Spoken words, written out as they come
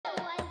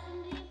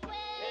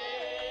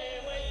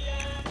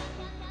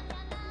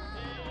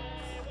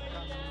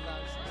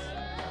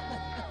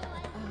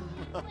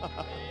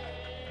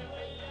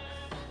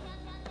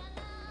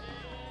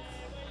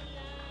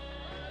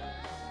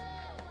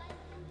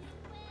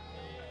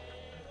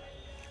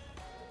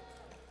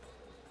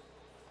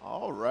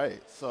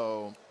right,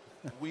 so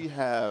we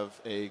have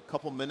a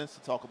couple minutes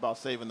to talk about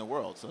saving the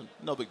world, so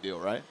no big deal,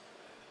 right?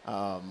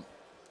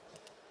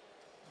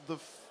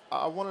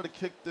 I wanted to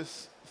kick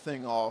this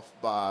thing off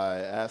by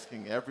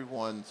asking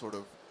everyone sort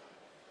of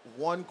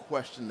one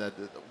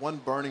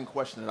burning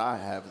question that I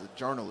have as a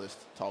journalist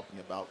talking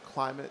about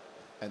climate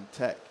and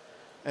tech.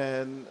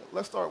 And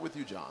let's start with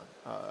you, John.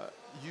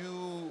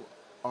 You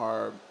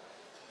are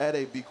at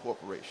a B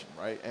corporation,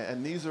 right?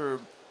 And these are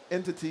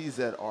entities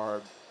that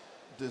are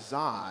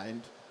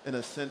designed, in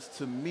a sense,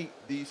 to meet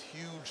these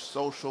huge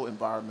social,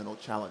 environmental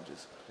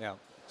challenges. Yeah.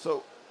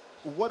 So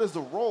what is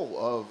the role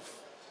of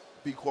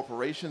B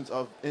corporations,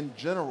 in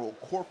general,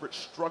 corporate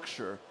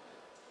structure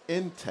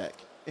in tech,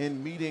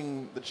 in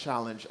meeting the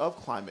challenge of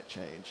climate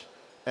change,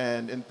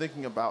 and in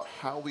thinking about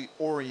how we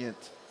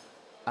orient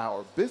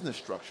our business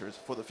structures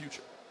for the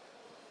future?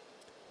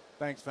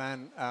 Thanks,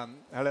 Vann.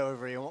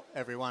 Hello,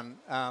 everyone.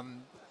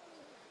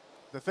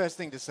 The first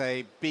thing to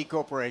say, B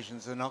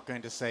corporations are not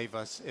going to save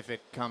us if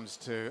it comes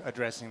to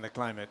addressing the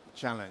climate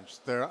challenge.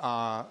 There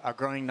are a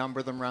growing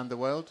number of them around the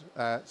world,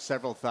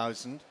 several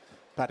thousand.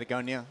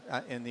 Patagonia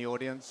in the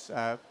audience,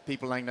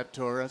 people like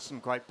Natura, some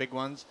quite big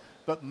ones,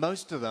 but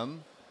most of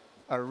them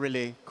are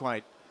really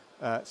quite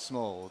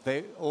small.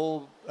 They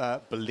all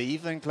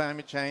believe in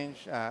climate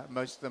change.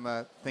 Most of them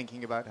are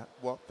thinking about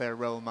what their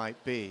role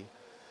might be.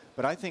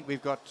 But I think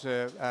we've got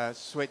to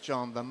switch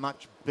on the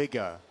much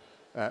bigger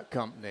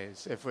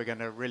companies if we're going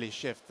to really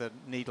shift the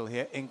needle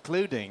here,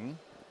 including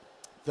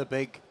the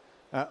big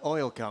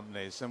oil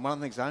companies. And one of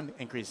the things I'm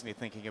increasingly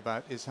thinking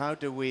about is how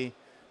do we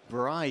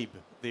bribe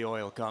the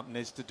oil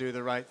companies to do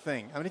the right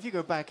thing. I mean, if you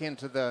go back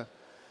into the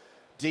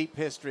deep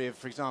history of,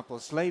 for example,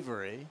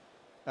 slavery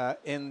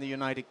in the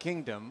United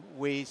Kingdom,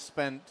 we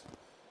spent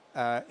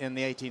in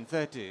the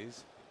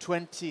 1830s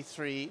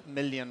 23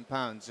 million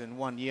pounds in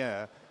 1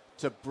 year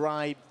to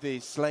bribe the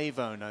slave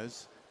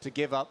owners to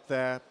give up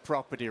their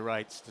property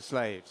rights to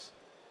slaves.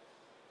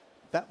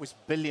 That was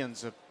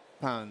billions of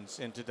pounds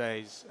in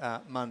today's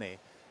money.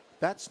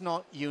 That's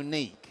not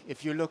unique.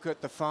 If you look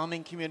at the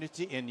farming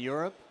community in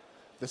Europe,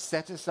 the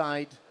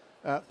set-aside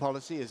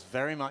policy is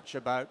very much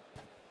about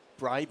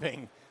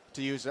bribing,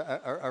 to use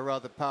a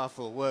rather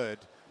powerful word,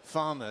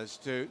 farmers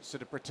to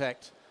sort of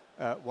protect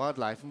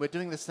wildlife. And we're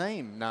doing the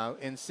same now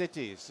in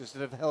cities to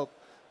sort of help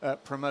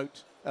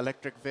promote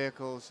electric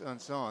vehicles and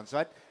so on.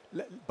 So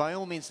by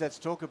all means, let's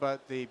talk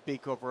about the B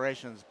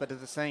corporations, but at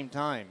the same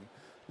time,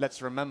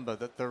 let's remember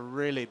that the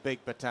really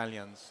big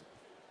battalions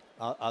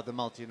are the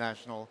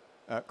multinational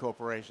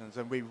corporations,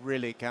 and we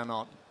really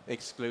cannot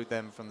exclude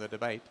them from the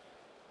debate.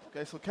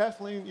 Okay, so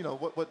Kathleen, you know,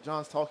 what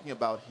John's talking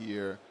about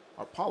here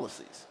are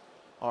policies,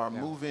 are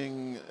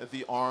moving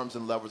the arms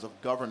and levers of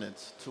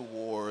governance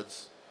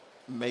towards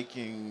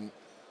making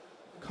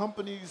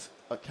companies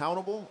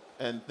accountable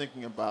and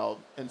thinking about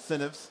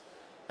incentives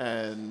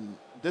and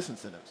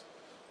disincentives.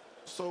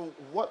 So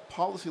what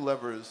policy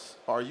levers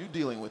are you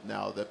dealing with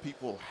now that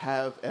people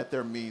have at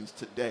their means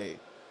today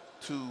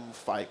to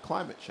fight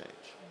climate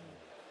change?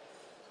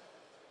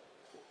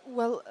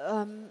 Well,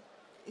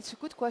 it's a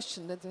good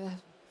question. That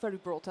very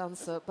broad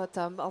answer, but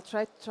I'll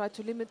try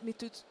to limit me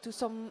to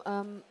some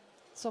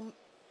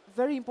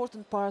very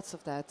important parts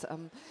of that.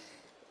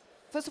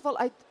 First of all,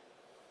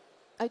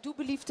 I do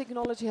believe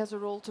technology has a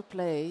role to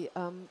play,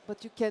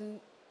 but you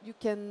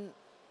can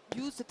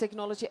use the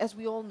technology, as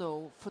we all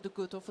know, for the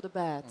good or for the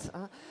bad,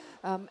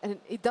 and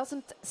it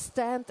doesn't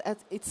stand at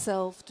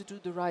itself to do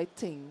the right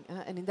thing.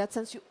 And in that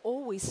sense, you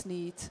always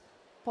need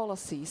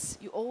policies.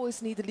 You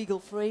always need a legal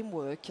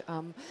framework.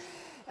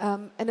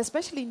 And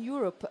especially in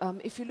Europe,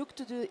 if you look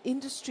to the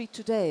industry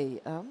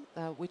today,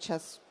 which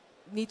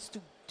needs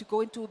to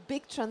go into a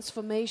big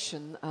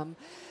transformation,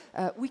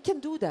 we can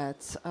do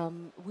that.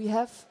 We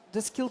have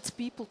the skilled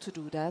people to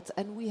do that,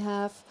 and we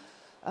have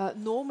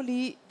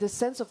normally the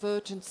sense of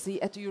urgency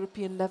at the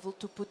European level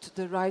to put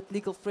the right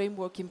legal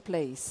framework in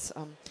place.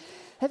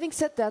 Having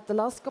said that, the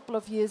last couple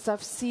of years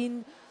I've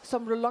seen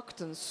some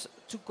reluctance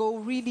to go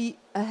really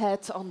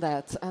ahead on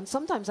that, and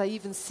sometimes I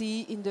even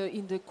see in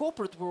the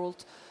corporate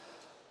world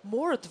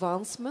more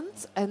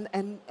advancement,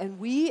 and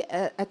we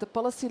at the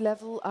policy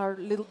level are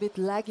a little bit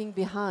lagging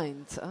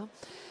behind.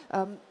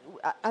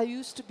 I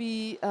used to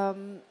be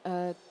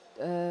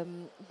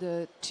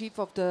the chief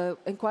of the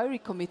inquiry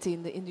committee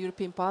in the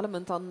European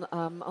Parliament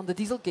on the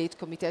Dieselgate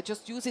committee. I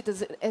just use it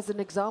as an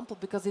example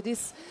because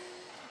it's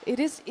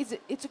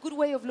a good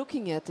way of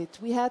looking at it.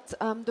 We had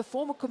the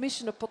former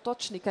commissioner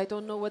Potočnik. I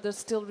don't know whether it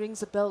still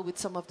rings a bell with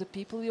some of the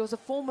people. He was a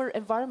former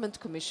environment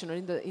commissioner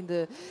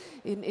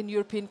in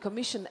European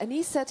Commission, and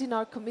he said in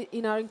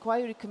our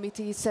inquiry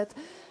committee, he said,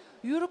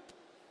 Europe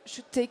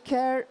should take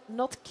care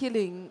not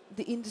killing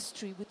the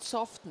industry with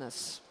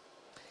softness.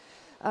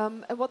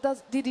 And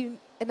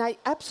and I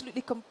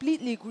absolutely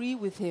completely agree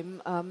with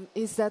him,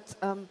 is that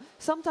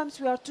sometimes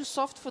we are too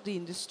soft for the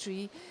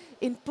industry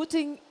in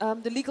putting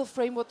the legal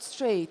framework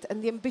straight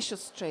and the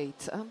ambitious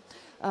straight.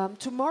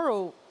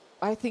 Tomorrow,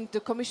 I think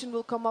the Commission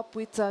will come up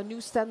with new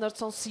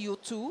standards on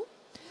CO2.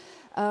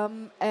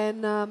 and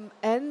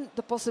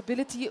the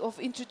possibility of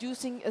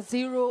introducing a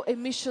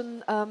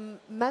zero-emission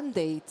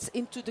mandate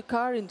into the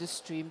car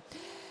industry.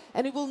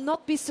 And it will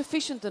not be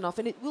sufficient enough,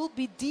 and it will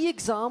be the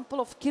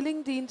example of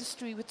killing the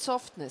industry with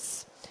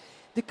softness.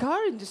 The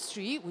car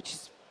industry, which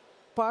is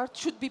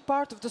should be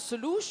part of the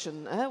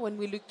solution when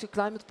we look to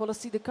climate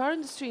policy, the car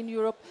industry in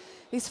Europe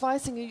is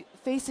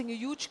facing a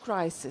huge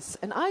crisis.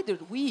 And either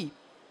we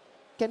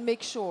can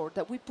make sure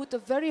that we put a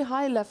very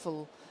high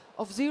level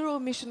of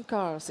zero-emission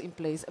cars in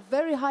place, a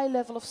very high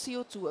level of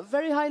CO2, a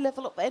very high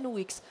level of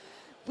NOx,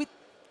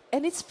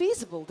 and it's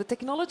feasible. The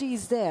technology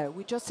is there.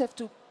 We just have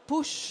to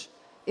push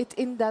it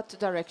in that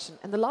direction.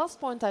 And the last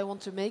point I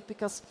want to make,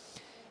 because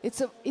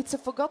it's a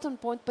forgotten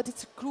point, but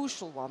it's a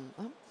crucial one.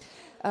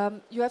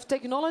 You have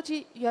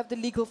technology, you have the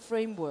legal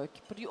framework,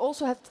 but you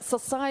also have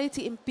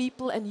society and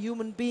people and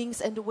human beings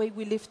and the way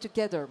we live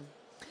together.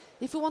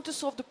 If we want to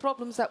solve the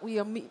problems that we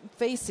are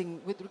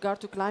facing with regard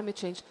to climate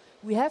change,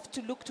 we have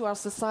to look to our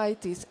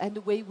societies and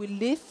the way we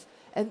live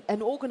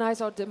and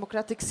organize our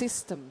democratic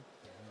system.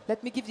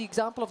 Let me give the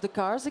example of the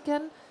cars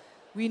again.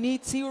 We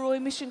need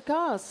zero-emission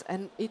cars,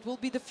 and it will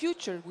be the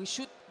future. We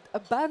should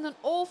abandon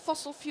all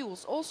fossil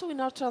fuels, also in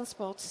our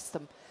transport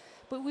system.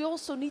 But we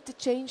also need to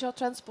change our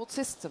transport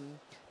system.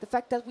 The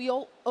fact that we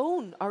all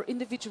own our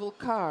individual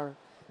car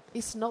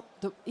is not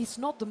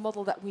the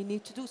model that we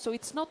need to do. So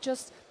it's not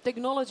just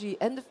technology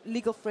and the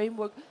legal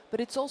framework, but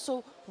it's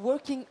also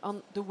working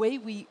on the way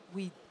we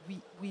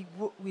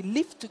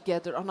live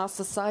together on our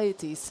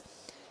societies.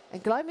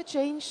 And climate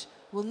change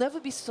will never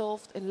be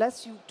solved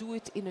unless you do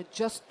it in a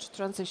just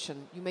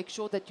transition. You make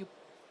sure that you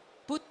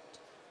put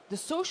the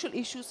social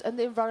issues and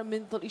the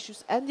environmental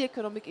issues and the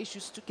economic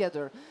issues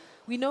together.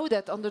 We know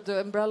that under the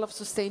umbrella of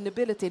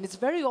sustainability, and it's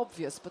very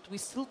obvious, but we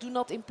still do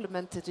not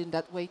implement it in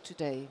that way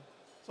today.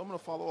 So I'm going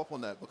to follow up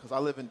on that because I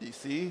live in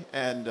D.C.,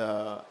 and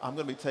I'm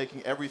going to be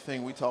taking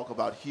everything we talk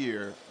about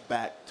here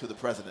back to the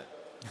president.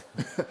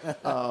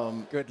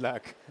 Good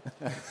luck.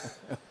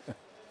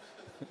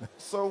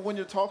 So when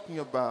you're talking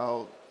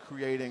about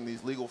creating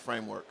these legal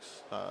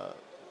frameworks,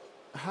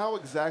 how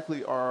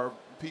exactly are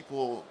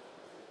people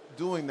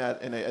doing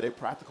that at a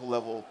practical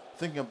level,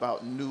 thinking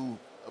about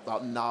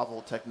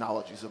novel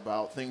technologies,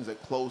 about things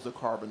that close the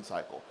carbon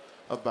cycle,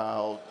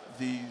 about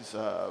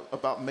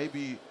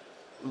maybe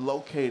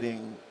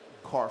locating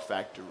car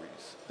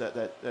factories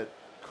that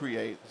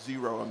create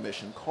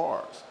zero-emission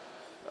cars?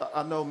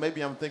 I know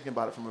maybe I'm thinking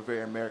about it from a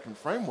very American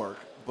framework,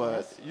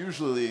 but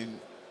usually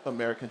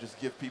Americans just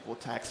give people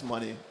tax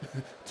money,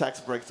 tax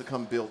breaks to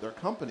come build their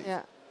companies.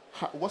 Yeah.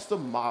 What's the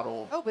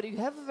model? Oh, but you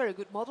have a very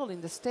good model in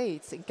the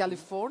States. In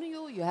California,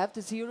 you have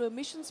the zero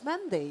emissions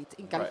mandate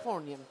in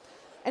California.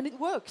 Right. And it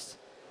works.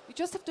 You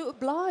just have to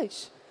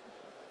oblige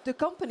the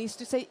companies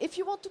to say, if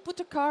you want to put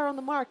a car on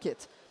the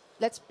market,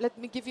 let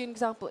me give you an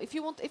example. If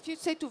you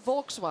say to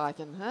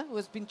Volkswagen, who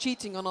has been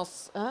cheating on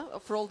us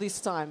for all this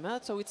time,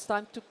 so it's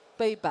time to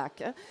pay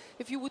back.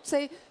 If you would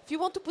say, if you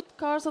want to put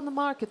cars on the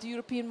market, the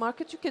European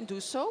market, you can do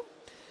so.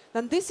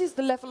 Then this is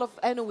the level of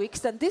NOx,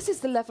 then this is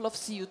the level of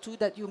CO2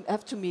 that you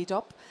have to meet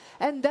up.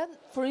 And then,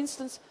 for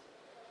instance,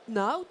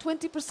 now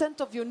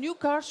 20% of your new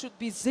car should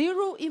be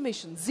zero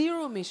emission.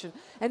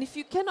 And if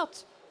you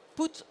cannot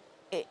put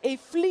a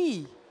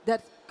flea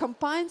that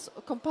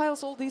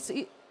compiles all these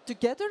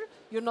together,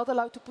 you're not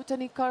allowed to put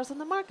any cars on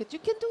the market. You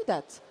can do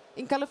that.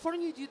 In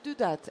California, you do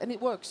that, and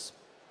it works.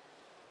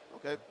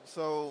 Okay,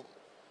 so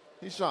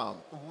Hicham,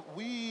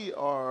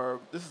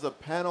 this is a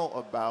panel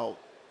about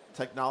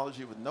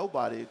technology with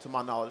nobody, to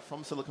my knowledge,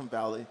 from Silicon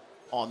Valley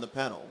on the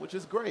panel, which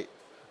is great.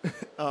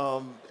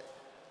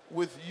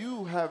 With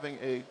you having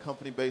a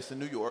company based in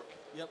New York,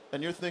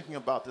 and you're thinking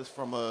about this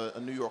from a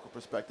New Yorker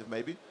perspective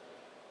maybe,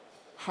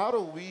 how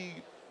do we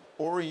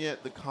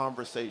orient the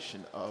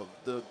conversation of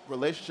the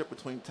relationship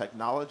between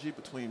technology,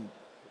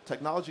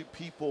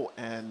 people,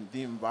 and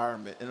the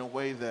environment in a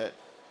way that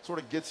sort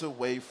of gets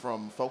away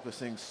from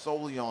focusing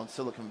solely on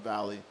Silicon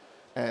Valley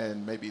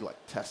and maybe like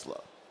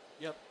Tesla?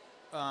 Yep.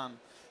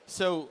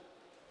 So,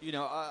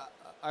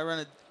 I run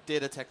a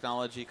data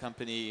technology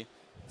company.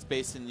 It's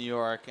based in New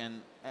York,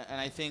 and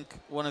I think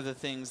one of the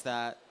things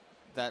that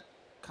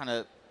kind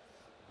of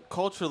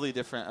culturally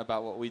different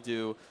about what we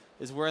do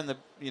is we're in the,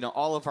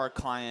 all of our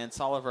clients,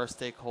 all of our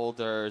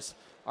stakeholders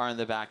are in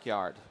the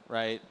backyard,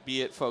 right?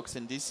 Be it folks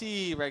in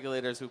DC,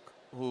 regulators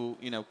who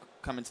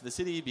come into the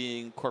city,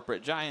 being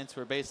corporate giants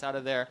who are based out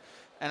of there.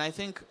 And I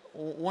think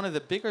one of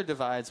the bigger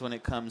divides when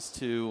it comes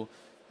to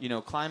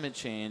climate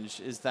change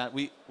is that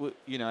we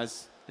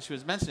as she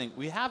was mentioning,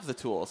 we have the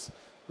tools,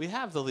 we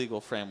have the legal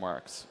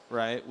frameworks,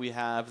 right? We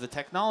have the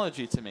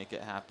technology to make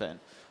it happen.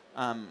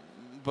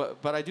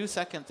 But I do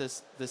second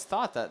this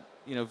thought that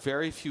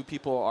very few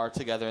people are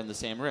together in the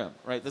same room,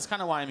 right? That's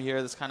kind of why I'm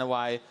here. That's kind of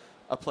why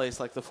a place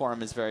like the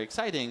Forum is very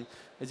exciting,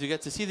 is you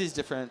get to see these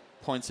different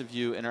points of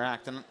view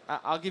interact. And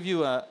I'll give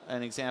you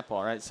an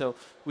example, right? So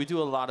we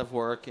do a lot of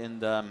work in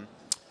the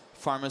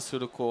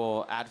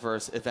pharmaceutical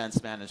adverse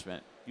events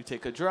management. You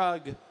take a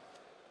drug,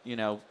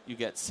 you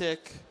get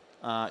sick,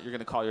 you're going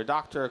to call your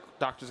doctor,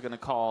 doctor's going to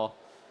call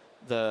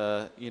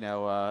the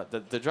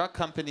drug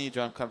company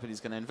is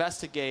going to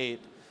investigate,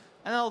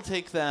 and it'll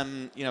take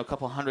them a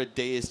couple hundred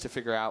days to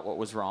figure out what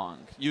was wrong,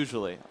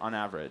 usually on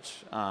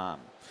average.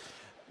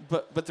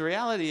 But the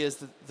reality is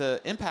that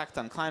the impact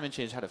on climate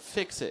change, how to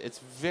fix it, it's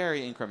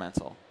very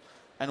incremental.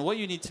 And what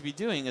you need to be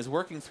doing is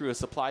working through a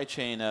supply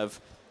chain of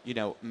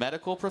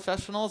medical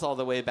professionals all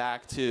the way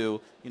back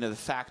to the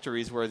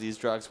factories where these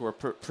drugs were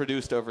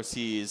produced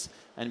overseas,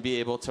 and be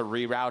able to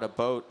reroute a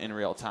boat in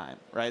real time,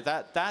 right?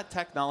 That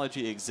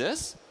technology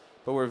exists,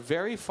 but we're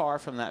very far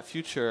from that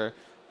future,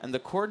 and the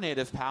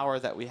coordinative power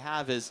that we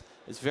have is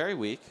very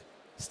weak,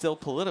 still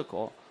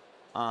political,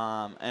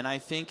 and I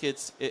think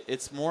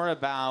it's more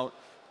about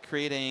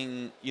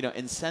creating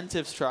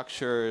incentive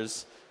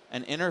structures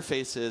and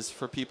interfaces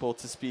for people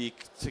to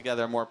speak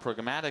together more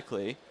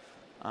programmatically.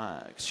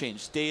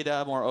 Exchange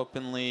data more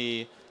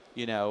openly,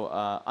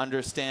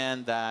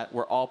 understand that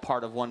we're all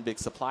part of one big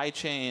supply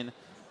chain.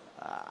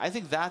 I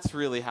think that's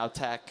really how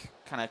tech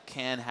kind of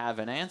can have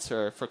an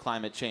answer for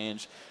climate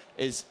change,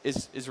 is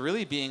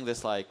really being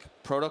this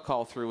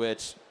protocol through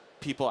which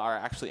people are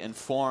actually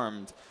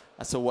informed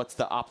as to what's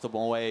the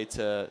optimal way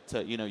to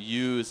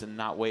use and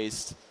not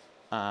waste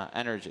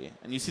energy.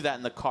 And you see that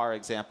in the car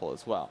example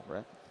as well,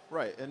 right?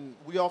 Right, and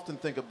we often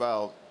think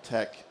about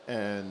tech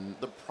and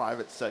the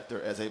private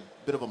sector as a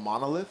bit of a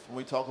monolith when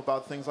we talk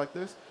about things like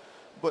this.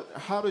 But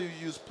how do you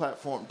use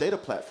data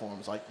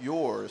platforms like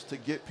yours to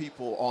get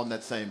people on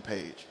that same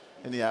page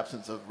in the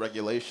absence of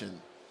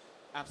regulation?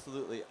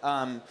 Absolutely.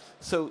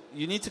 So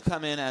you need to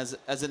come in as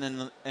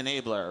an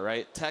enabler,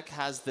 right? Tech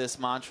has this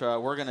mantra: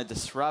 we're going to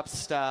disrupt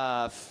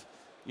stuff.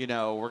 We're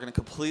going to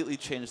completely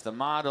change the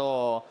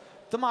model.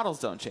 The models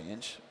don't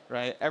change,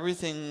 right?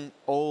 Everything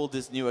old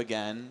is new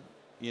again.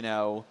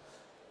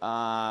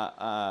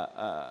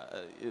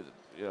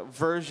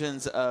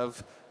 Versions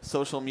of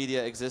social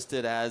media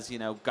existed as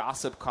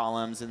gossip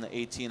columns in the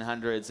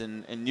 1800s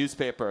in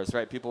newspapers,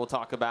 right? People will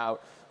talk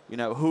about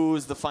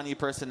who's the funny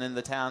person in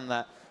the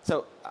town.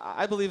 So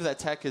I believe that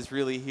tech is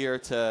really here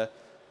to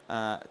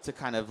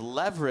kind of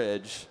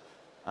leverage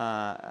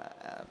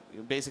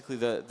basically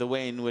the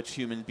way in which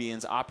human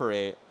beings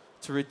operate,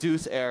 to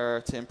reduce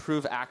error, to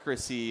improve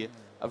accuracy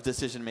of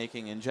decision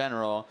making in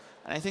general.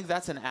 And I think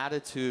that's an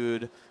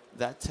attitude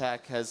that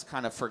tech has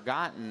kind of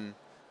forgotten,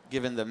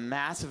 given the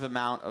massive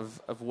amount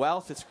of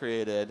wealth it's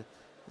created.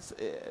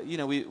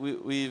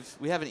 We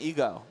have an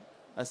ego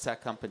as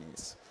tech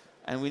companies,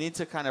 and we need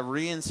to kind of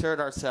reinsert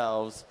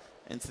ourselves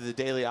into the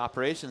daily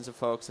operations of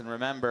folks and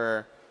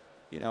remember,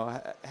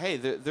 hey,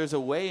 there's a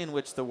way in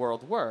which the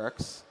world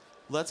works.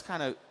 Let's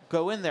kind of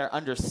go in there,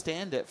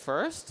 understand it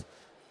first,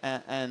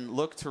 and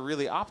look to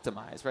really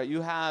optimize, right?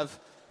 You have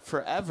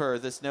forever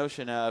this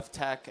notion of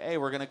tech, hey,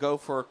 we're going to go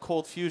for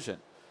cold fusion.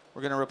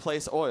 We're going to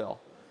replace oil.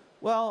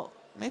 Well,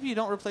 maybe you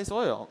don't replace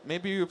oil.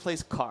 Maybe you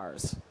replace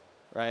cars,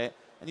 right?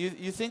 And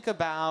you think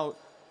about,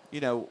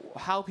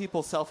 how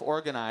people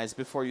self-organize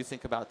before you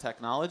think about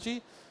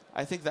technology.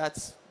 I think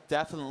that's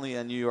definitely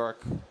a New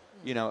York,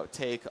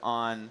 take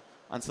on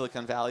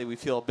Silicon Valley. We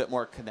feel a bit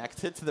more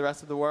connected to the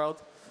rest of the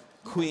world.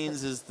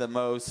 Queens is the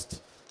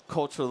most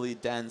culturally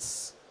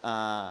dense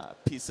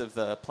piece of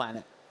the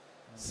planet.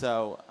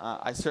 So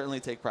I certainly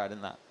take pride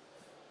in that.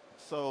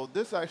 So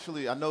this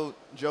actually, I know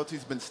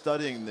Jyoti's been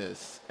studying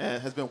this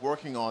and has been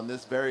working on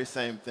this very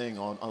same thing,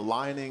 on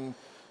aligning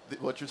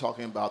what you're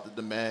talking about, the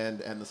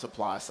demand and the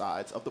supply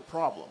sides of the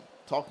problem,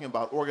 talking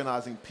about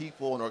organizing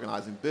people and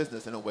organizing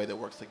business in a way that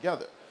works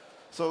together.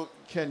 So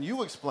can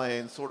you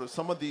explain sort of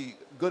some of the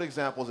good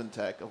examples in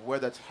tech of where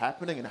that's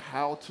happening and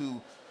how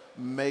to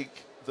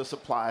make the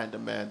supply and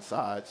demand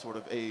side sort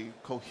of a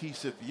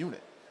cohesive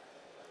unit?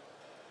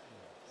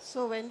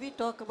 So when we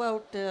talk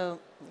about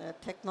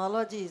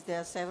technologies,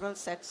 there are several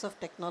sets of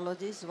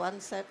technologies.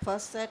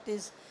 First set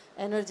is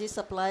energy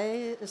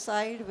supply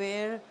side,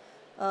 where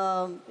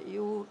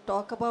you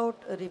talk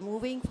about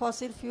removing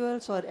fossil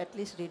fuels or at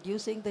least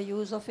reducing the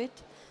use of it.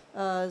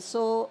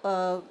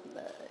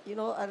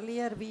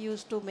 Earlier we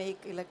used to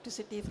make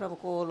electricity from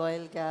coal,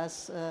 oil,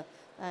 gas,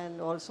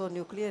 and also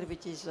nuclear,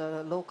 which is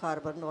low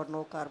carbon or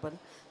no carbon.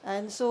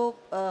 And so,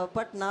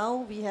 but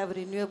now we have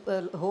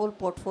renewable whole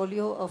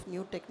portfolio of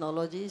new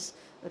technologies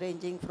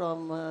ranging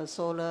from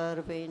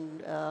solar,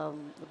 wind,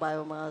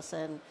 biomass,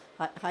 and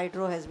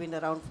hydro has been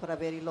around for a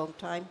very long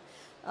time.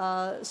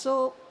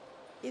 So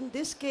in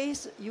this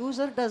case,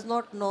 user does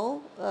not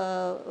know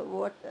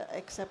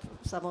except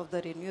some of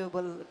the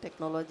renewable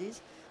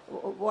technologies,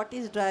 what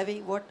is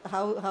driving,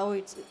 how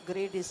its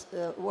grid is,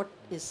 what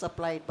is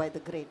supplied by the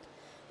grid.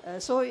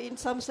 So in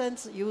some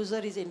sense, user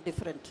is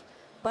indifferent.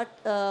 But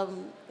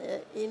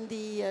in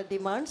the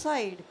demand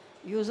side,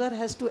 user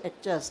has to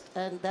adjust,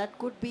 and that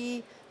could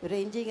be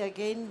ranging.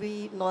 Again,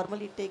 we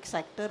normally take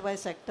sector by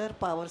sector: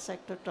 power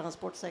sector,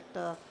 transport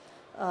sector,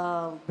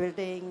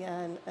 building,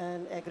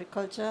 and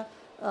agriculture.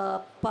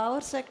 Power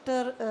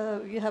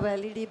sector, you have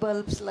LED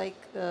bulbs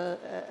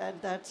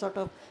and that sort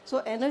of.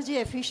 So energy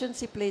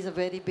efficiency plays a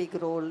very big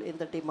role in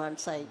the demand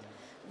side.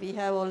 We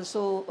have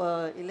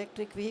also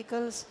electric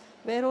vehicles.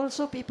 where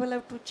also people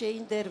have to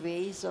change their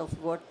ways of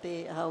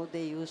how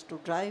they used to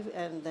drive,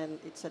 and then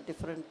it's a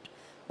different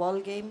ball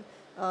game.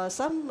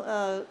 Some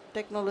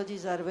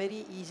technologies are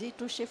very easy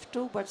to shift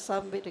to, but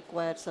some will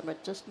require some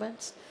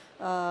adjustments.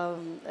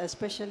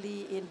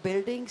 Especially in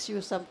buildings,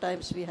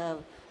 sometimes we have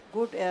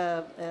good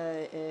air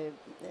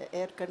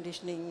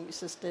conditioning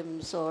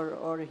systems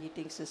or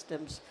heating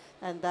systems,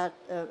 and that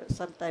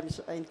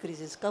sometimes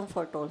increases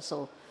comfort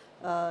also.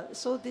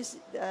 So these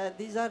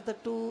are the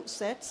two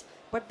sets,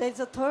 but there's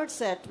a third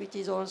set which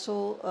is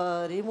also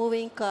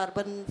removing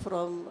carbon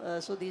from,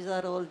 so these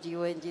are all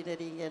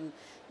geoengineering and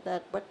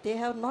that, but they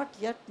have not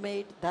yet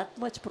made that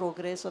much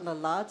progress on a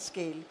large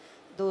scale,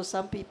 though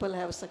some people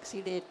have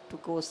succeeded to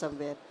go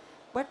somewhere.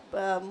 But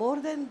more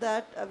than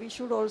that, we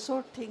should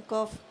also think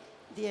of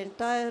the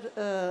entire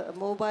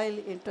mobile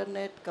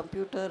internet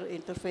computer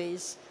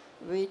interface,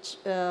 which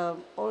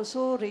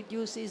also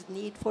reduces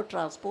need for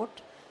transport.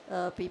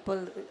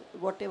 People,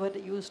 whatever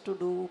they used to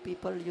do,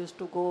 people used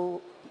to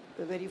go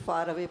very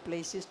far away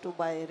places to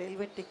buy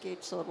railway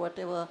tickets or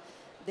whatever.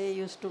 They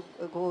used to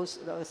go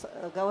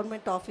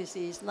government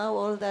offices. Now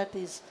all that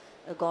is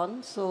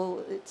gone,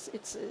 so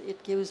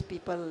it gives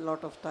people a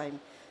lot of time.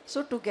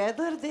 So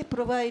together they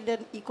provide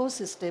an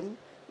ecosystem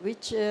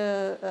which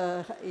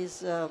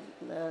is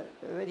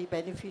very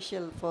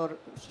beneficial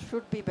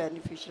should be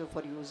beneficial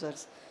for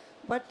users.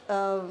 But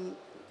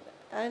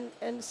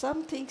and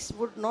some things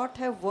would not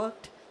have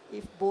worked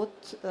if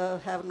both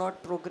have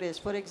not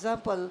progressed. For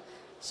example,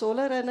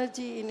 solar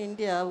energy in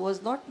India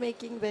was not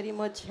making very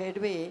much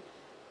headway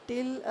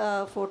till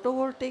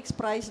photovoltaics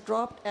price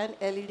dropped and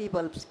LED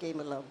bulbs came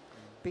along.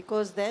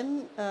 Because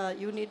then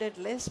you needed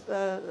less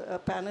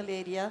panel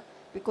area,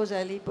 because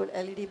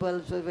LED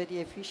bulbs were very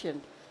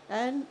efficient.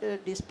 And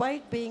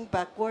despite being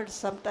backwards,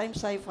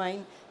 sometimes I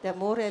find there are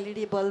more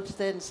LED bulbs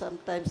than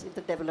sometimes in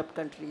the developed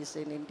countries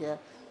in India,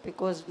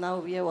 because now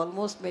we have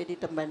almost made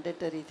it a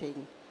mandatory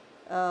thing.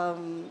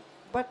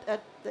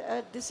 But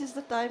this is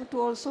the time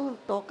to also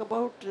talk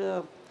about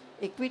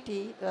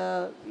equity.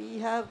 We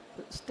have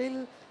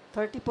still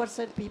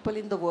 30% people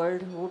in the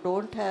world who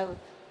don't have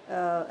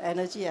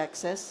energy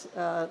access,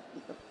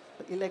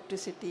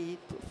 electricity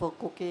for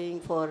cooking,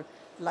 for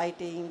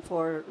lighting,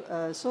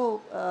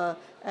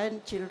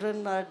 and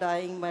children are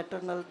dying,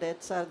 maternal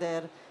deaths are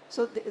there.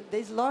 So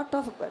there's a lot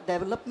of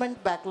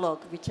development backlog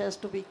which has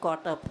to be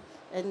caught up,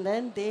 and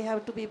then they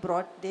have to be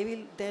brought, they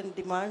will then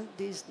demand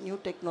these new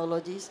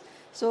technologies.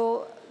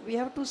 So we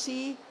have to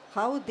see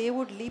how they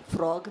would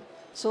leapfrog,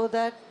 so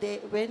that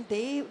when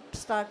they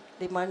start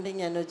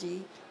demanding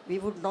energy, we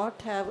would not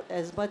have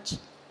as much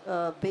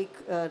big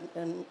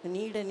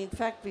need, and in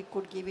fact we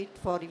could give it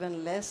for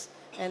even less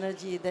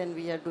energy than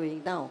we are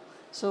doing now.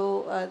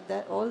 So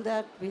all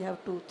that we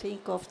have to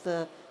think of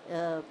the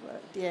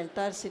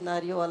entire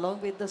scenario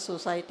along with the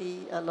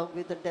society, along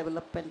with the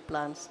development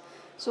plans.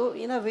 So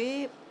in a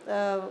way,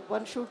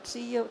 one should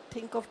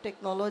think of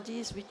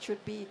technologies which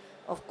should be,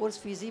 of course,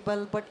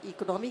 feasible, but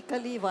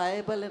economically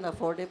viable and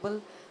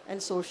affordable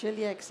and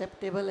socially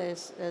acceptable,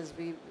 as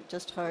we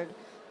just heard,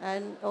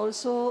 and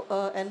also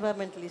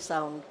environmentally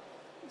sound.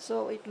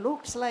 So it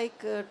looks like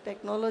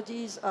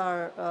technologies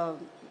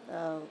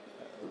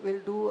will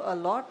do a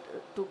lot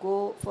to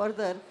go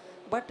further,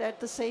 but at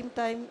the same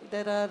time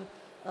there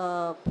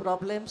are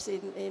problems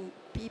in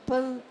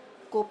people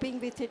coping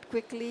with it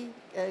quickly,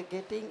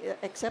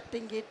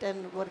 accepting it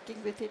and working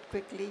with it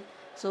quickly.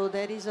 So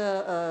there is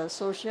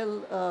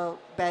social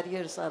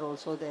barriers are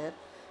also there.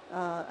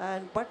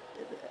 But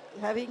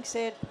having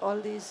said all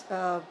these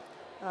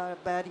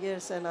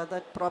barriers and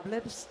other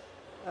problems,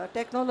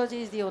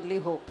 technology is the only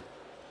hope.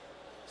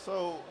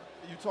 So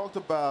you talked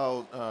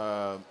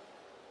about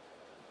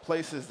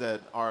places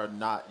that are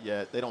not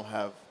yet, they don't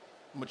have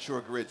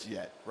mature grids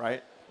yet,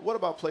 right? What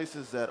about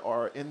places that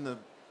are in the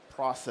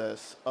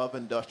process of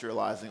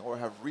industrializing or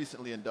have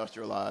recently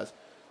industrialized,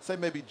 say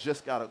maybe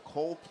just got a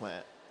coal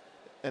plant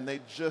and they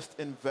just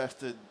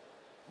invested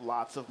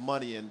lots of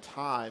money and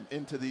time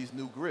into these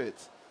new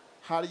grids?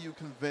 How do you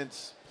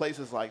convince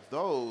places like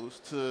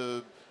those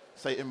to,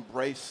 say,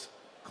 embrace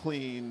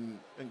clean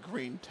and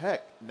green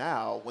tech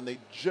now when they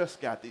just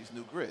got these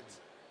new grids?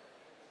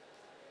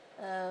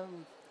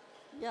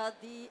 Yeah,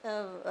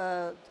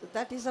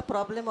 that is a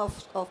problem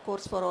of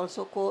course for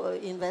also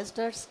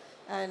investors,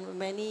 and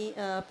many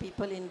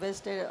people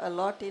invested a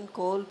lot in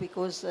coal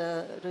because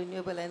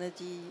renewable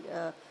energy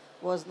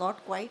was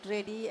not quite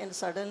ready, and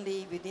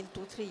suddenly within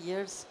 2-3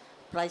 years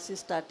prices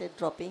started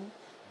dropping.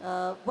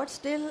 But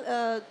still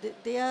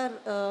there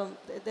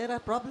are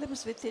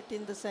problems with it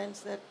in the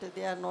sense that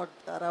they are not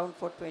around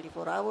for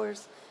 24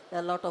 hours. There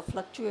are a lot of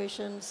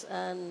fluctuations,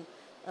 and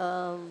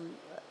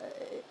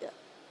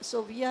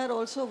so we are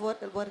also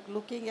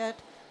looking at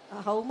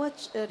how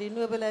much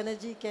renewable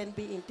energy can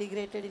be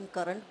integrated in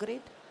current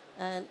grid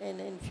and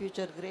in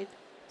future grid.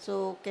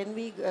 So can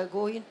we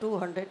go into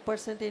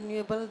 100%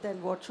 renewable?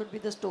 Then what should be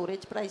the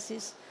storage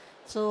prices?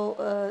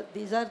 So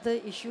these are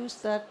the issues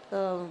that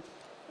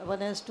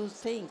one has to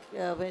think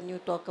when you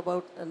talk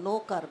about no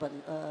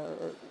carbon,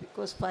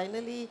 because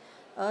finally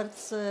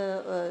Earth's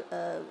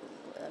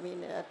I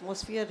mean,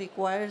 atmosphere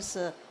requires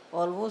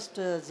almost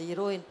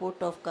zero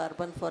input of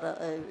carbon for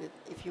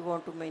if you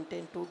want to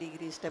maintain 2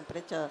 degrees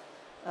temperature.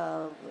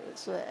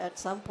 So at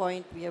some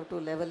point we have to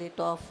level it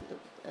off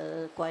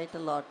quite a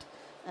lot.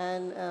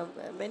 And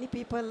many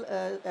people,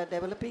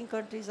 developing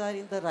countries are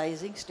in the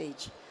rising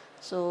stage.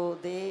 So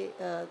they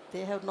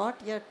have not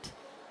yet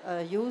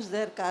used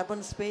their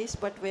carbon space,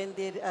 but when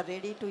they are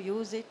ready to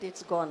use it,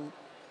 it's gone,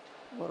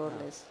 more or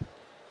less.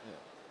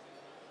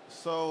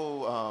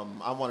 So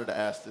I wanted to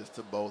ask this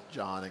to both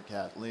John and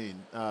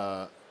Kathleen.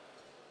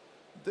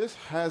 This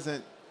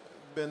hasn't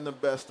been the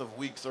best of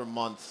weeks or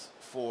months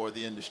for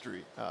the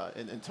industry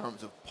in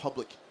terms of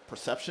public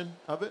perception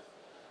of it.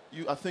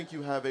 I think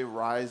you have a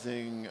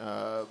rising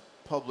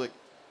public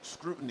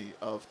scrutiny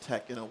of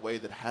tech in a way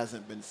that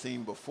hasn't been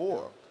seen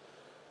before.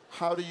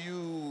 How do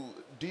you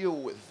deal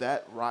with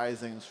that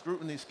rising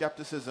scrutiny,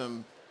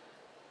 skepticism,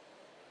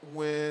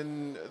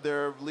 when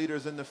there are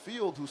leaders in the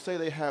field who say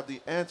they have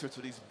the answer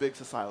to these big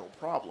societal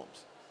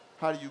problems?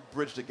 How do you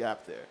bridge the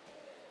gap there?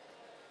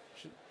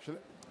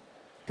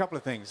 A couple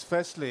of things.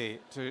 Firstly,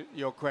 to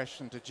your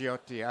question to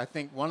Jyoti, I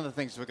think one of the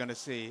things we're going to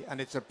see,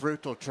 and it's a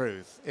brutal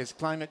truth, is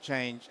climate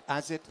change,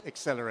 as it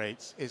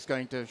accelerates, is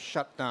going to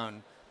shut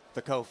down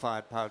the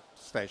coal-fired power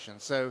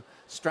stations. So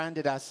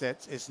stranded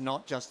assets is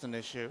not just an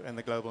issue in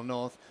the global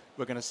north.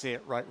 We're going to see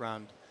it right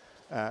around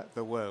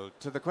the world.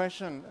 To the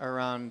question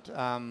around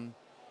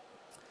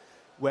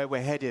where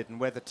we're headed and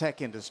where the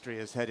tech industry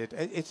is headed,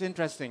 it's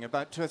interesting.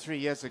 About 2 or 3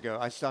 years ago,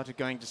 I started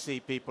going to see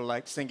people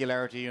like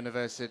Singularity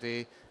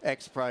University,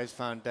 X Prize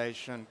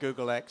Foundation,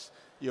 Google X.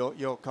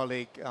 Your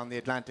colleague on the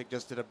Atlantic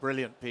just did a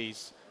brilliant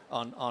piece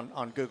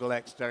on Google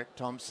X, Derek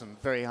Thompson,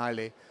 very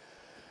highly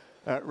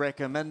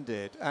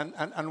recommended. And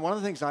one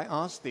of the things I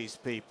asked these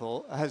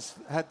people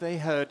had they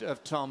heard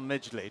of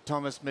Thomas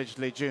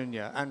Midgley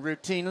Jr., and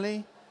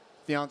routinely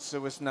the answer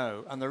was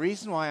no. And the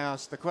reason why I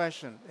asked the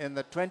question, in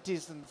the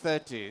 20s and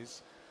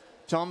 30s,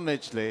 Tom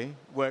Midgley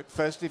worked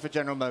firstly for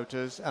General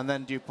Motors and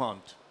then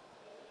DuPont.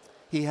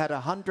 He had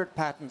 100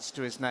 patents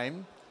to his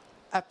name,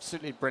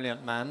 absolutely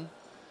brilliant man.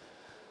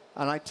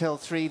 And I tell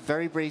 3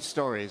 very brief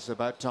stories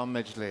about Tom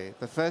Midgley.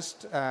 The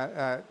first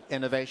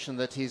innovation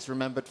that he's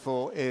remembered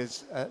for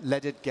is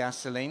leaded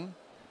gasoline,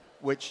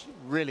 which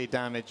really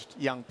damaged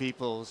young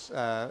people's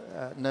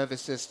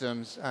nervous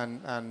systems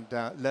and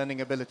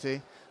learning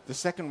ability. The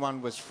second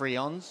one was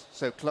freons,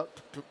 so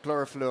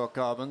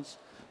chlorofluorocarbons,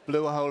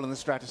 blew a hole in the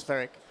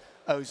stratospheric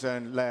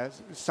ozone layer.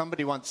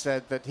 Somebody once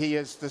said that he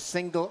is the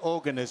single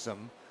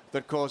organism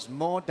that caused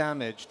more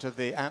damage to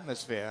the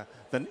atmosphere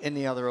than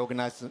any other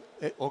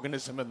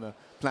organism in the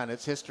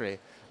planet's history.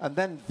 And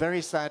then,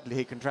 very sadly,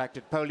 he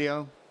contracted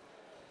polio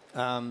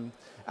and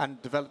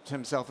developed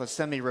himself a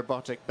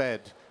semi-robotic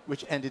bed,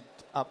 which ended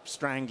up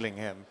strangling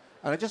him.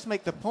 And I just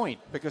make the point,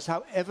 because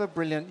however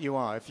brilliant you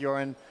are, if you're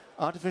in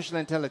artificial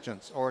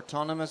intelligence or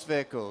autonomous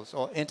vehicles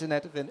or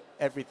Internet of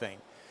everything,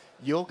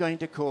 you're going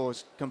to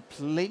cause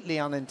completely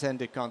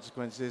unintended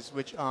consequences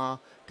which are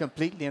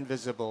completely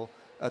invisible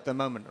at the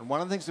moment. And one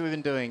of the things that we've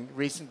been doing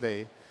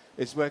recently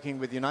is working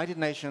with the United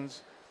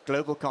Nations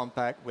Global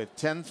Compact with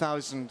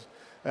 10,000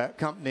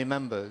 company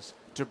members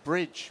to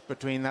bridge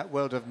between that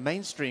world of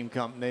mainstream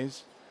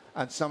companies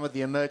and some of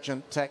the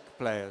emergent tech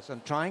players,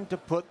 and trying to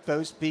put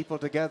those people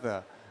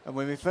together. And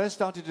when we first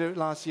started to do it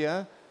last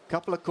year, a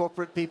couple of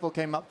corporate people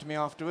came up to me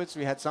afterwards.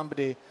 We had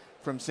somebody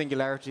from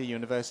Singularity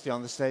University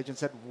on the stage and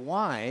said,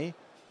 why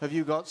have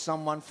you got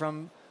someone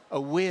from a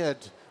weird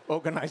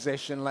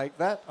organization like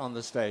that on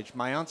the stage?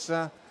 My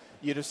answer,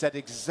 you'd have said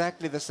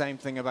exactly the same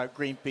thing about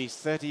Greenpeace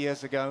 30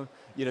 years ago.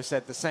 You'd have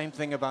said the same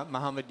thing about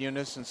Muhammad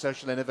Yunus and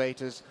social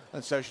innovators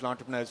and social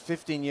entrepreneurs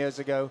 15 years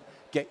ago.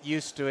 Get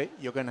used to it.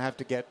 You're going to have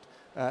to get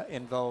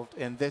involved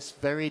in this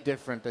very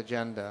different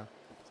agenda.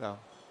 So.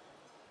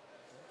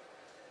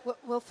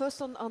 Well,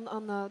 first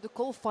on the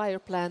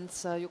coal-fired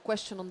plants, your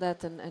question on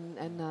that,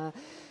 and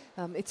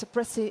it's a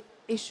pressing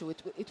issue.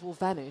 It will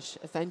vanish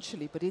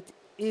eventually, but it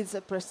is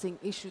a pressing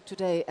issue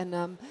today,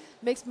 and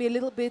makes me a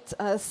little bit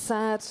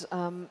sad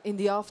in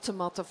the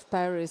aftermath of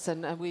Paris.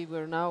 And we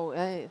were now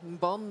in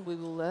Bonn.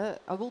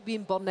 I will be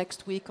in Bonn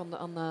next week on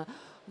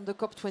the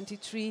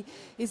COP23.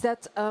 Is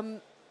that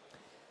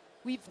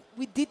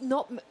we did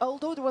not,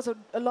 although there was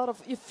a lot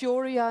of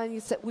euphoria and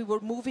you said we were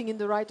moving in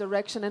the right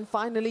direction, and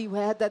finally we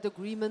had that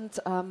agreement.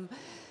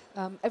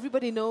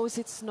 Everybody knows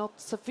it's not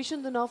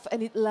sufficient enough,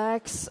 and it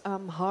lacks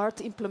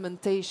hard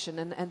implementation.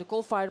 And the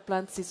coal-fired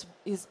plants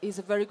is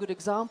a very good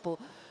example.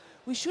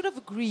 We should have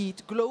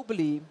agreed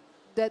globally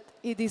that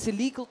it is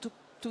illegal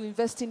to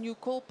invest in new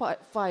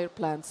coal-fired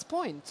plants.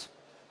 Point.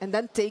 And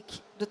then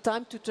take the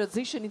time to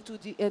transition into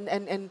the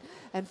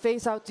and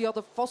phase out the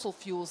other fossil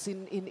fuels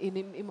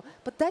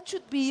but that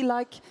should be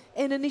like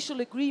an initial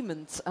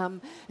agreement.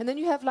 And then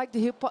you have like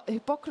the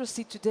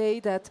hypocrisy today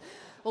that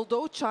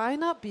although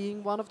China,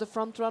 being one of the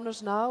front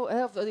runners now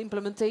of the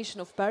implementation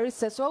of Paris,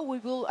 says, oh, we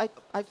will,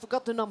 I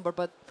forgot the number,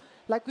 but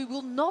like we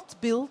will not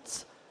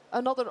build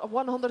another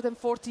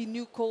 140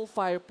 new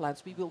coal-fired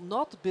plants. We will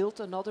not build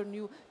another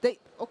new.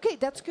 Okay,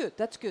 that's good.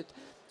 That's good.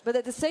 But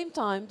at the same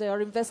time, they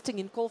are investing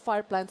in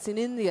coal-fired plants in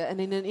India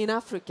and in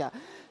Africa.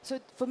 So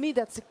for me,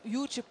 that's a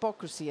huge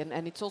hypocrisy,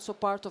 and it's also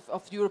part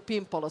of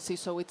European policy.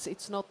 So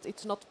it's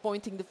not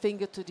pointing the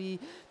finger to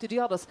the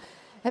others.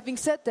 Having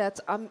said that,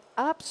 I'm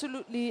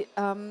absolutely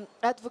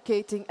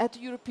advocating at the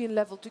European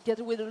level,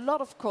 together with a lot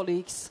of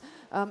colleagues,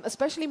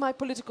 especially my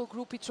political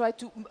group, we try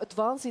to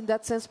advance in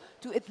that sense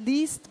to at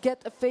least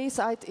get a phase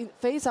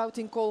out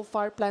in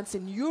coal-fired plants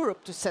in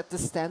Europe to set the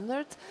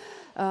standard.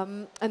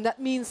 And that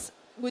means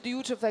with a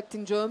huge effect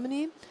in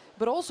Germany,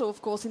 but also,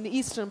 of course, in the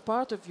eastern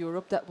part of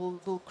Europe, that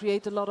will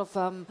create a lot of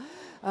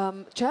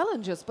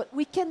challenges. But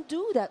we can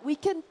do that. We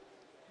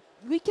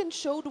can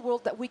show the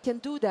world that we can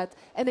do that.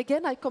 And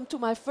again, I come to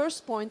my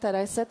first point that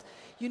I said,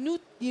 you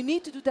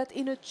need to do that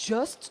in a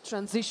just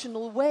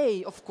transitional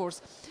way, of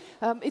course.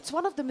 It's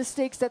one of the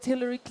mistakes that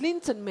Hillary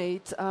Clinton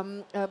made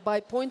by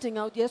pointing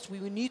out, yes, we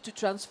need to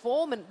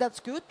transform, and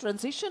that's good,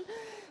 transition.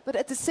 But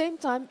at the same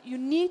time, you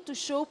need to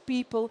show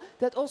people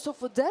that also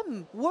for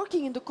them,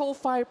 working in the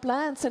coal-fired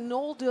plants and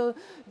all the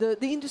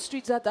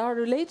industries that are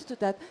related to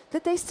that,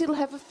 that they still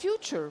have a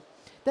future,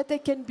 that they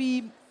can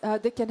be,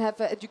 they can have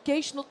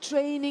educational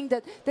training,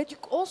 that you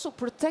also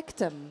protect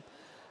them.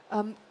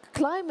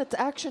 Climate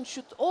action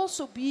should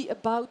also be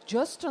about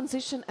just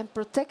transition and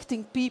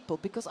protecting people,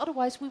 because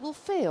otherwise we will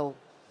fail.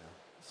 Yeah.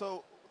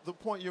 So the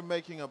point you're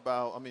making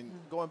about, I mean,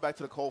 going back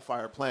to the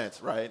coal-fired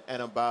plants, right,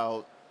 and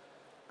about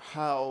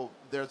how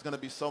there's going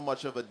to be so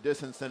much of a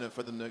disincentive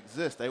for them to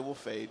exist. They will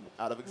fade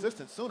out of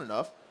existence soon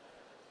enough,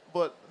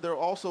 but there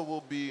also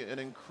will be an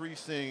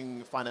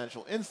increasing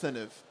financial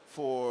incentive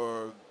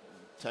for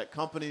tech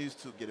companies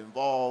to get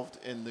involved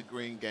in the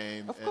green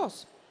game. Of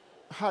course.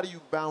 How do you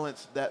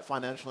balance that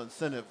financial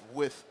incentive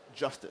with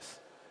justice?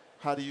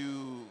 How do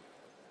you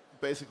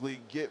basically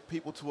get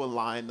people to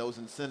align those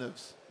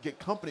incentives, get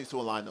companies to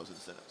align those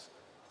incentives?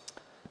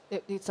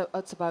 It's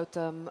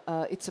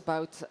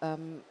about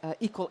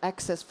equal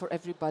access for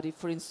everybody,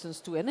 for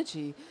instance, to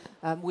energy.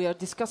 We are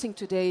discussing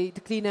today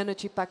the clean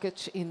energy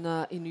package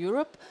in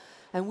Europe,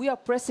 and we are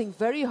pressing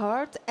very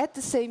hard at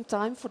the same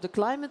time for the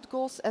climate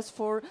goals as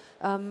for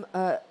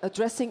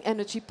addressing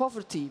energy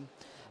poverty.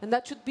 And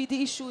that should be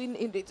the issue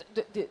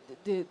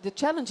the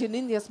challenge in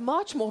India is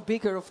much more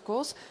bigger, of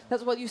course.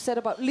 That's what you said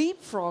about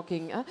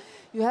leapfrogging.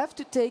 You have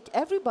to take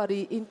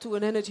everybody into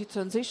an energy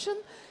transition.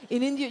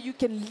 In India, you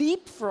can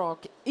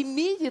leapfrog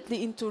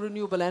immediately into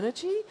renewable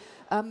energy,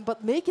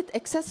 but make it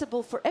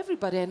accessible for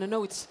everybody. And I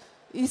know it's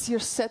easier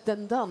said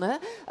than done,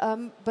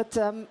 but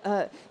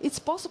it's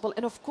possible.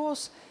 And of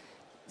course,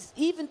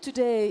 even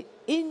today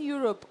in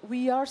Europe,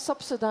 we are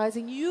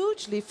subsidizing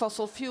hugely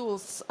fossil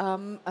fuels.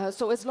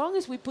 So as long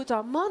as we put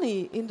our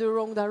money in the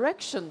wrong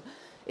direction,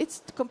 it's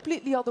the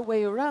completely other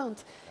way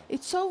around.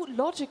 It's so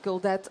logical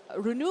that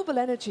renewable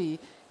energy,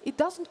 it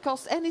doesn't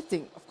cost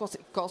anything. Of course,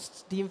 it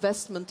costs the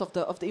investment of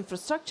the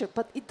infrastructure,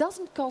 but it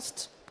doesn't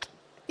cost.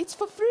 It's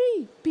for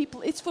free,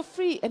 people. It's for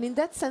free, and in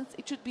that sense,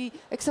 it should be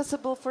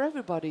accessible for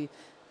everybody.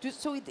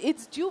 So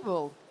it's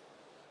doable.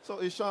 So,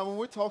 Hicham, when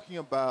we're talking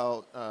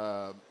about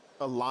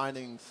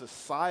aligning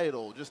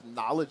societal, just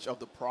knowledge of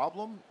the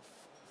problem,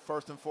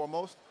 first and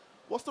foremost,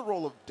 what's the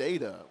role of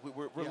data?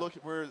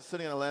 We're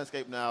sitting in a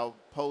landscape now,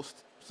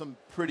 post some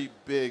pretty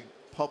big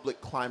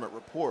public climate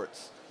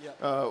reports.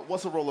 Yeah.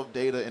 What's the role of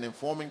data in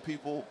informing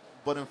people,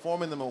 but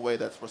informing them in a way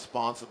that's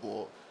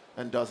responsible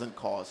and doesn't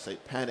cause, say,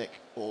 panic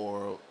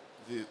or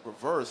the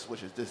reverse,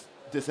 which is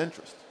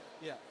disinterest?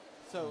 Yeah.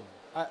 So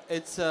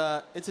it's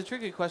a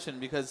tricky question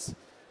because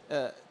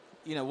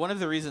one of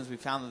the reasons we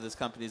founded this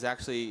company is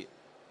actually,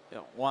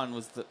 one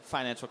was the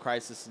financial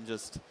crisis and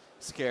just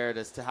scared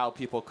as to how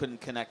people couldn't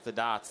connect the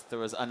dots. There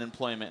was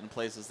unemployment in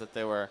places that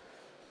they were,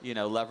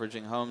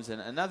 leveraging homes.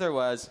 And another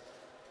was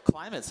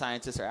climate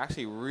scientists are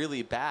actually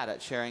really bad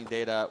at sharing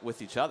data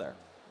with each other,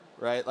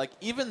 right? Like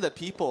even the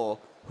people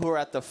who are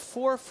at the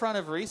forefront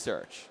of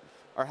research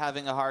are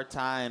having a hard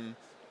time,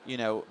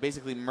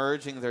 basically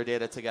merging their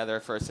data together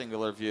for a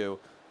singular view,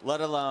 let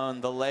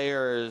alone the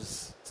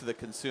layers to the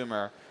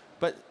consumer.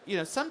 But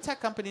some tech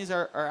companies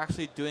are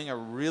actually doing a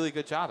really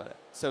good job at it.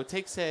 So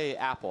take, say,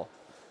 Apple.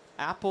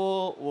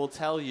 Apple will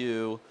tell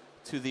you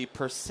to the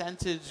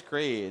percentage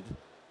grade,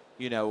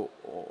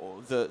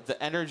 the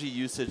energy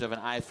usage of an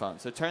iPhone.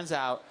 So it turns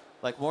out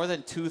like more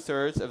than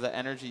 2/3 of the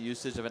energy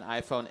usage of an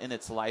iPhone in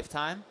its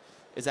lifetime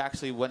is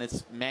actually when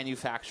it's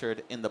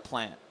manufactured in the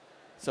plant.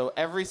 So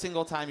every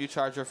single time you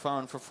charge your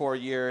phone for 4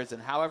 years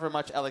and however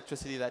much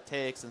electricity that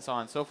takes and so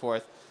on and so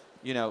forth,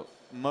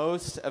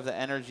 most of the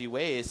energy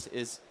waste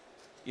is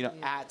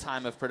at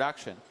time of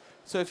production.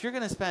 So if you're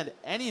going to spend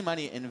any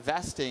money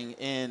investing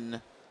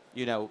in,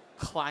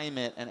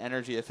 climate and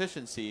energy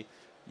efficiency,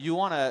 you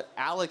want to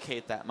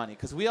allocate that money.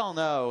 Because we all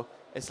know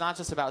it's not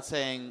just about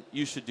saying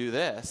you should do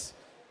this.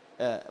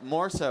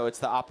 More so, it's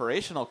the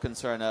operational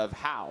concern of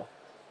how,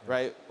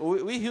 right?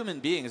 We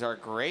human beings are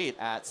great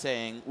at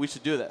saying we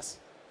should do this.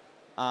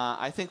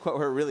 I think what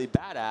we're really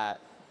bad at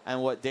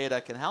And what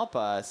data can help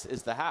us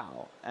is the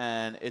how.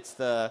 And it's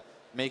the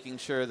making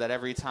sure that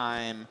every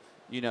time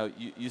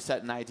you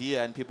set an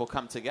idea and people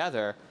come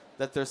together,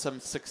 that there's some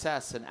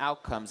success and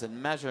outcomes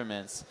and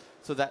measurements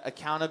so that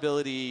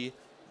accountability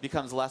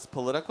becomes less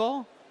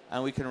political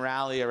and we can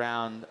rally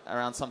around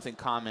something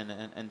common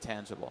and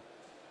tangible.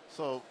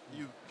 So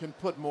you can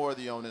put more of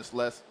the onus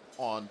less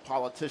on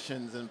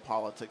politicians and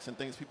politics and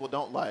things people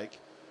don't like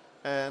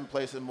and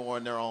place it more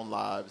in their own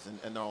lives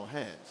and their own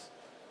hands.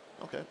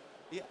 Okay.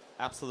 Yeah,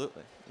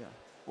 absolutely. Yeah.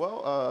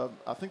 Well,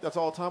 I think that's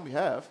all the time we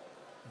have.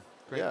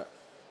 Great. Yeah.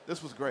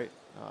 This was great.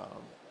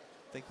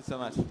 Thank you so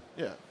much.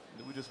 Yeah.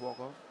 Did we just walk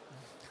off?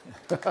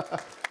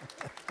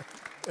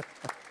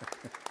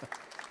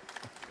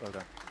 Well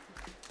done.